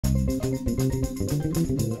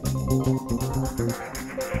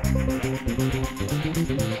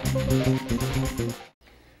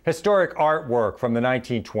Historic artwork from the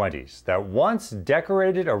 1920s that once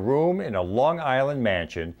decorated a room in a Long Island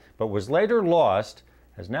mansion but was later lost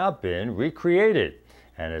has now been recreated.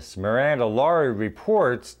 And as Miranda Laurie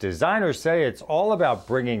reports, designers say it's all about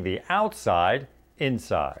bringing the outside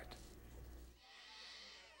inside.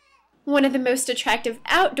 One of the most attractive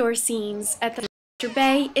outdoor scenes at the Oyster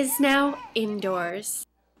Bay is now indoors.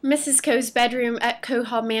 Mrs. Coe's bedroom at Coe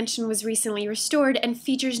Hall Mansion was recently restored and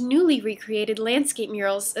features newly recreated landscape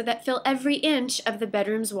murals that fill every inch of the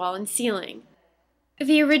bedroom's wall and ceiling.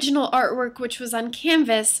 The original artwork, which was on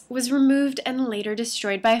canvas, was removed and later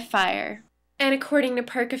destroyed by fire. And according to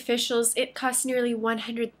park officials, it cost nearly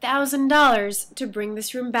 $100,000 to bring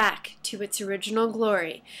this room back to its original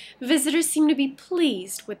glory. Visitors seem to be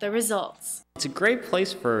pleased with the results. It's a great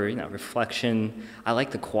place for, reflection. I like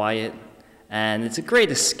the quiet, and it's a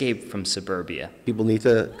great escape from suburbia. People need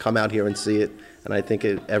to come out here and see it, and I think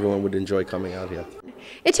everyone would enjoy coming out here.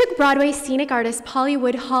 It took Broadway scenic artist Polly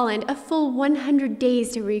Wood Holland a full 100 days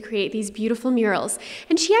to recreate these beautiful murals,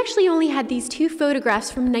 and she actually only had these 2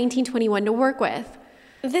 photographs from 1921 to work with.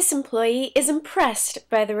 This employee is impressed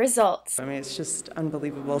by the results. I mean, it's just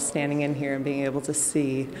unbelievable standing in here and being able to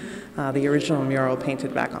see the original mural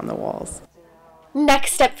painted back on the walls.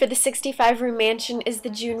 Next up for the 65-room mansion is the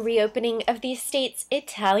June reopening of the estate's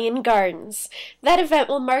Italian Gardens. That event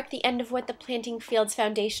will mark the end of what the Planting Fields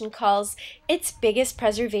Foundation calls its biggest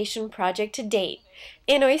preservation project to date.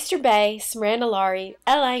 In Oyster Bay, Miranda Laurie,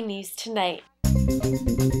 LI News Tonight.